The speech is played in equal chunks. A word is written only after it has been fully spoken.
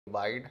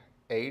Divide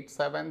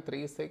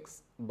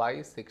 8736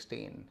 by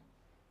 16.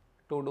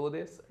 To do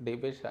this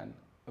division,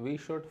 we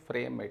should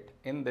frame it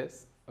in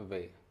this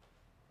way.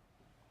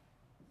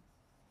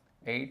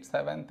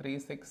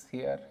 8736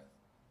 here,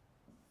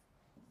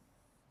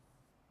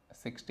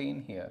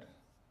 16 here.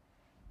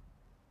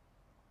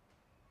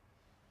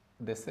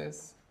 This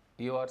is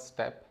your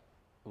step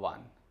 1.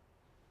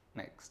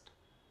 Next,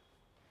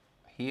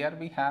 here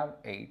we have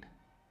 8,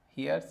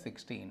 here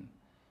 16.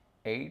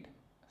 8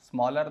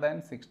 smaller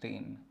than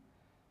 16.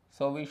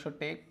 So we should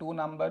take two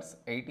numbers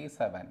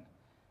 87.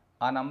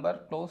 A number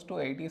close to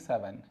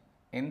 87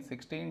 in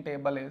 16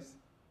 table is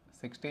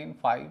 16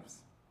 5s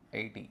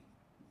 80.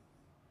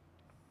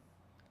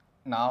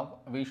 Now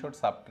we should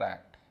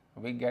subtract.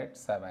 We get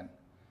 7.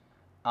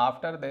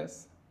 After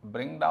this,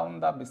 bring down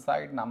the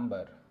beside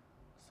number.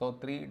 So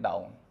 3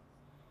 down.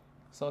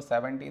 So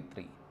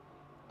 73.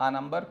 A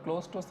number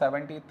close to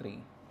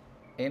 73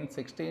 in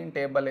 16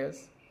 table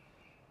is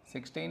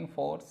 16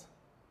 4s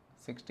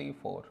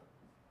 64.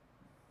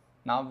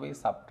 Now we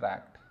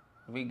subtract.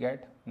 We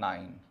get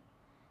 9.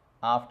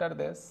 After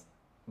this,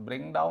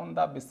 bring down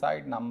the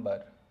beside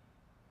number.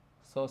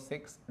 So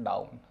 6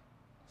 down.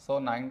 So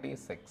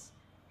 96.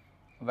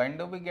 When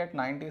do we get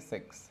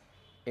 96?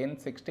 In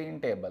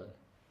 16 table.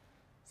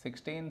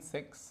 16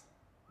 6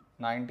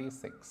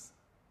 96.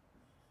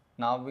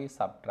 Now we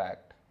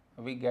subtract.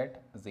 We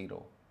get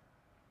 0.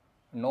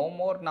 No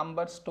more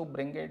numbers to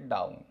bring it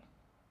down.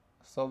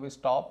 So we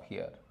stop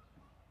here.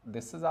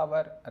 This is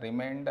our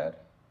remainder.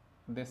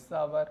 This is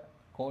our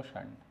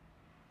quotient.